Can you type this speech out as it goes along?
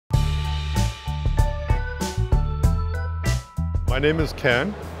My name is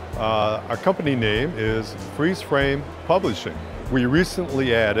Ken. Our company name is Freeze Frame Publishing. We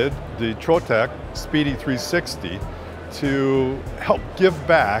recently added the Trotec Speedy 360 to help give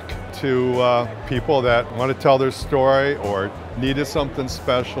back to people that want to tell their story or needed something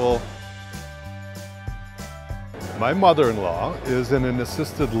special. My mother-in-law is in an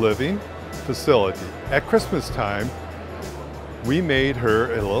assisted living facility. At Christmas time, we made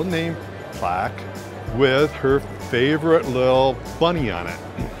her a little name plaque with her favorite little bunny on it.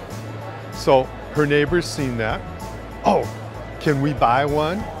 So her neighbors seen that. Oh, can we buy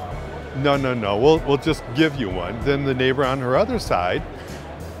one? No, we'll just give you one. Then the neighbor on her other side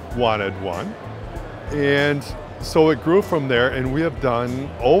wanted one. And so it grew from there, and we have done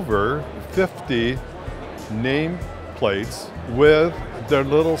over 50 name plates with their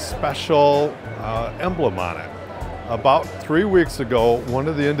little special emblem on it. About 3 weeks ago, one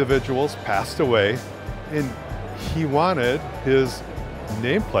of the individuals passed away, and he wanted his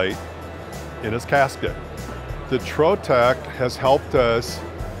nameplate in his casket. The Trotec has helped us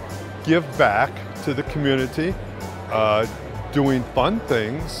give back to the community, doing fun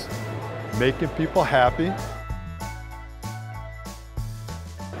things, making people happy.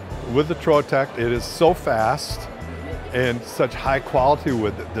 With the Trotec, it is so fast and such high quality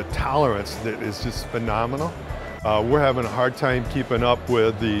with the tolerance that is just phenomenal. We're having a hard time keeping up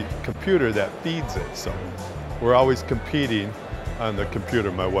with the computer that feeds it, so we're always competing on the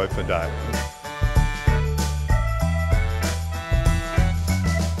computer, my wife and I.